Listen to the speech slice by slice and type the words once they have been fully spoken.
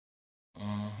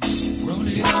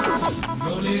it up,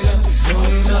 roll it up, roll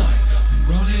it up,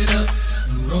 roll it up,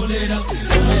 roll it up,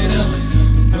 roll it up,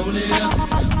 roll it up,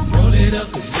 roll it up,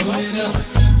 roll it up,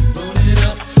 roll it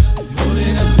up, roll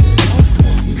it up.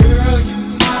 Girl, you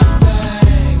my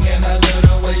thing, and I love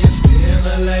the way you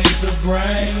stimulate the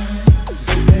brain.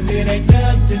 And it ain't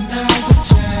nothing I would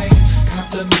change.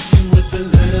 Compliment you with a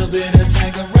little bit of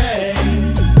Tanqueray.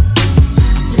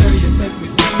 Girl, you make me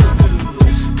feel good.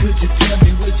 Could you tell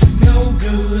me what you know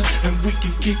good? And we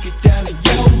can kick it down to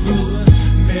your hood.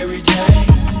 Mary Jane,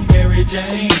 Mary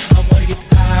Jane, I wanna get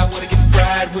high, wanna get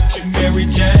fried with you, Mary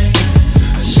Jane.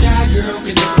 A shy girl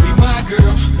can never be my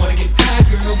girl. Wanna get high,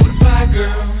 girl, with a fly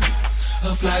girl.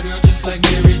 A fly girl just like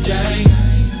Mary Jane.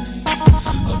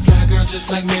 A fly girl just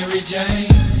like Mary Jane.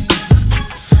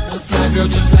 A fly girl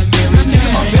just like Mary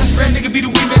Jane. My best friend, nigga, be the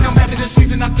wingman. No matter the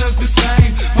season, I thugs the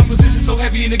same. My position so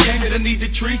heavy in the game that I need the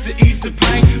trees to ease the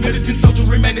pain. Militant soldiers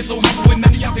remaining so humble, and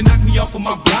none of y'all can knock me off of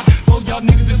my block. Oh, y'all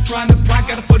niggas just trying to block.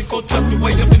 Got a 44 tucked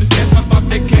away up in the stairs. Not about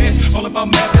that cash, all about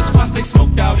math. That's why I stay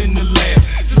smoked out in the lab.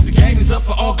 Since the game is up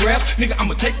for all grabs, nigga,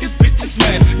 I'ma take this bitch and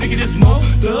smash. Nigga, there's more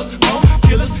thugs, more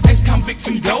killers, ex-convicts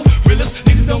and go realers.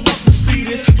 Niggas don't want to see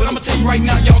this, but I'ma tell you right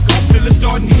now, y'all gon' feel it.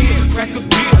 Starting here, crack a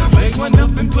beer, legs one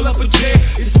up and pull up a chair.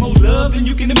 It's more love than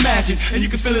you can imagine, and you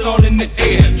can feel it all in the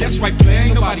air. That's right,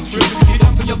 player, ain't nobody tripping. Get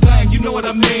up for your thing, you know what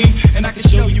I mean. And I can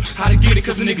show you how to get it,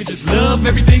 cause a nigga just love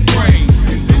everything green.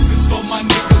 And this is for my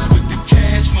niggas with the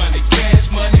cash money,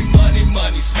 money,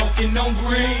 money, smoking on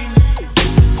green.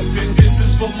 And this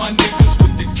is for my niggas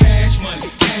with the cash money,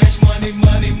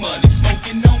 money,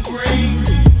 smoking on green.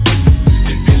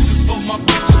 And this is for my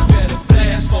bitches better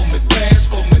blast for me, blast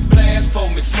for me, blast for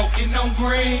me, smoking on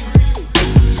green.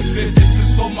 And this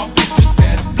is for my bitches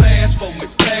better blast for me,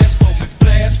 blast for me,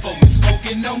 blast for me,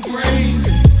 smoking on green.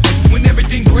 When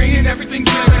everything green and everything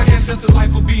clear, I guess that's the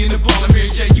life of being a baller. Mary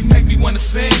J, you make me wanna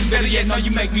sing. Better yet, no,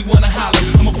 you make me wanna holler.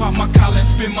 I'ma pop my collar and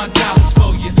spend my dollars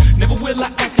for you. Never will I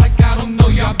act like I don't know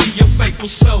you. I'll be your faithful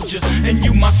soldier, and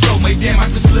you my soulmate. Damn, I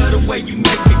just love the way you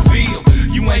make me feel.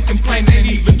 You ain't complaining,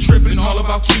 ain't even tripping. All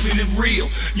about keeping it real.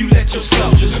 You let your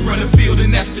soldiers run the field,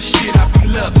 and that's the shit I be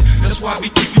loving. That's why I be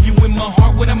keeping you in my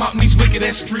heart when I'm out in these wicked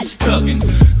ass streets thugging.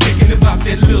 Thinking about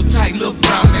that little tight, little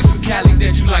brown ass Cali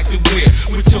that you like to wear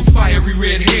with your fiery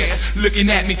red hair, looking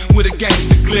at me with a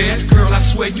gangster glare. Girl, I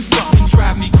swear you fucking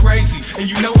drive me crazy, and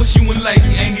you know it's you and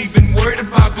lazy. Ain't even worried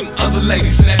about them other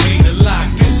ladies, and that mean a lot.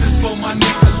 This is for my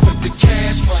niggas with the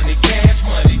cash money,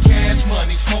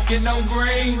 smoking on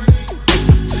green.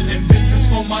 And this is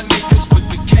for my niggas with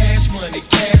the cash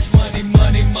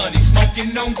money, money,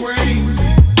 smoking on green.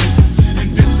 And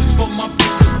this is for my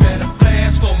bitches better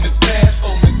blast for me, blast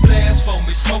for me, blast for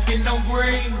me, smoking on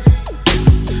green.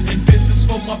 And this is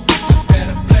for my bitches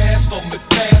better blast for me,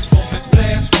 blast for me,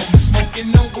 blast for me,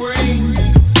 smoking on green.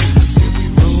 I said we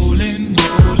rolling,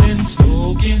 rolling,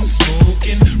 smoking,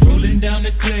 smoking, rolling down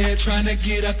the clear, trying to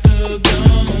get out the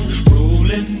gun.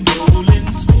 Rolling,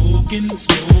 rolling, smoking,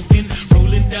 smoking,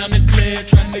 rolling down the clear,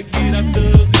 trying to get out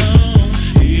the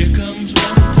gun. Here comes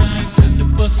one time to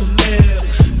bust a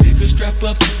left. Nigga, strap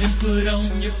up and put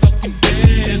on your fucking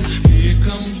vest. Here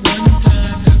comes one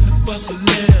time to bust a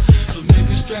left. So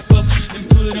nigga, strap up and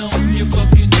put on your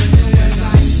fucking vest. As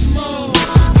I smoke,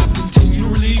 I continue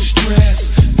to relieve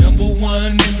stress. Number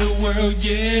one in the world,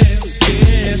 yes,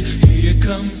 yes. Here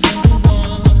comes number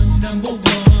one, number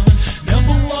one,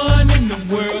 number one in the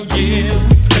world, yeah,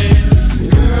 we bless.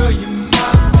 Girl, you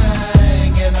my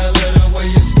thing, and I love the way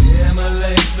you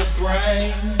stimulate the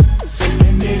brain.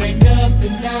 And it ain't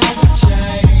nothing I would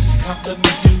change.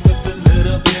 Compliment you with a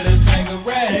little bit of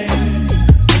Tanqueray.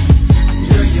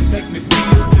 Girl, you make me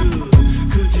feel good.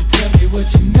 Could you tell me what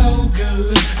you know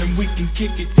good? And we can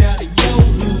kick it down to your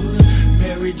hood.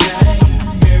 Mary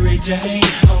Jane, Mary Jane,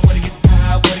 I wanna get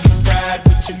high, wanna get fried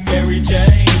with you, Mary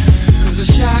Jane. Cause a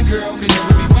shy girl can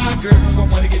never be my girl. I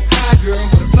wanna get high, girl,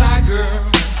 with a fly girl.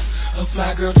 A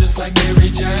fly girl just like Mary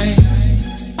Jane.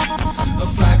 A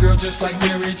fly girl just like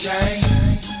Mary Jane.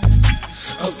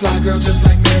 A fly girl just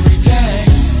like Mary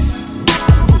Jane.